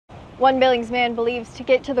One Billings man believes to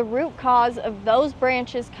get to the root cause of those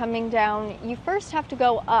branches coming down, you first have to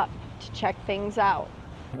go up to check things out.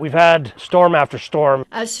 We've had storm after storm.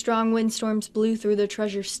 As strong windstorms blew through the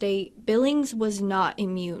Treasure State, Billings was not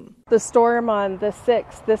immune. The storm on the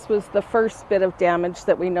 6th, this was the first bit of damage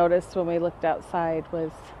that we noticed when we looked outside, was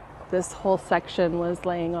this whole section was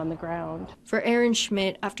laying on the ground. For Aaron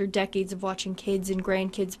Schmidt, after decades of watching kids and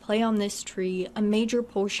grandkids play on this tree, a major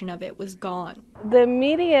portion of it was gone. The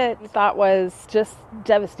immediate thought was just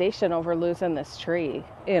devastation over losing this tree.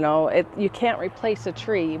 You know, you can't replace a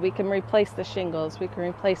tree. We can replace the shingles, we can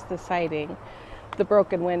replace the siding, the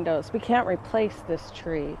broken windows. We can't replace this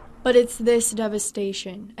tree. But it's this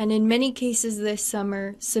devastation, and in many cases this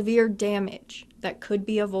summer, severe damage that could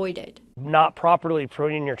be avoided. Not properly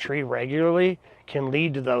pruning your tree regularly can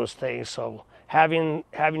lead to those things. So having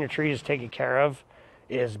your trees taken care of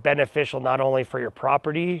is beneficial not only for your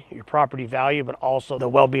property value, but also the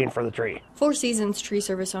well-being for the tree. Four Seasons tree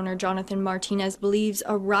service owner Jonathan Martinez believes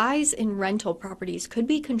a rise in rental properties could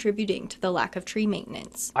be contributing to the lack of tree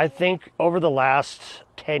maintenance. I think over the last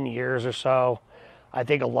 10 years or so, I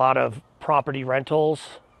think a lot of property rentals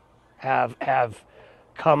have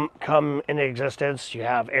come into existence. You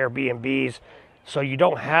have Airbnbs, so you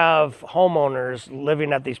don't have homeowners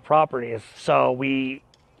living at these properties. So we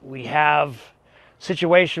have a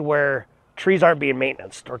situation where trees aren't being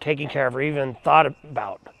maintained or taken care of or even thought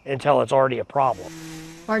about until it's already a problem.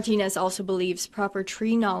 Martinez also believes proper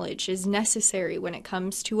tree knowledge is necessary when it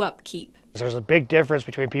comes to upkeep. There's a big difference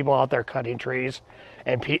between people out there cutting trees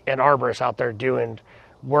and arborists out there doing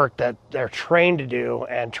work that they're trained to do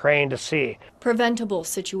and trained to see. Preventable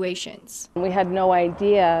situations. We had no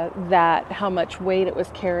idea that how much weight it was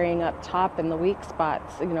carrying up top in the weak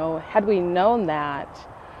spots. You know, had we known that,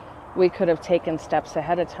 we could have taken steps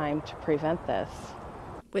ahead of time to prevent this.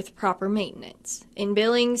 With proper maintenance. In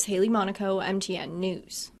Billings, Haley Monaco, MTN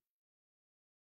News.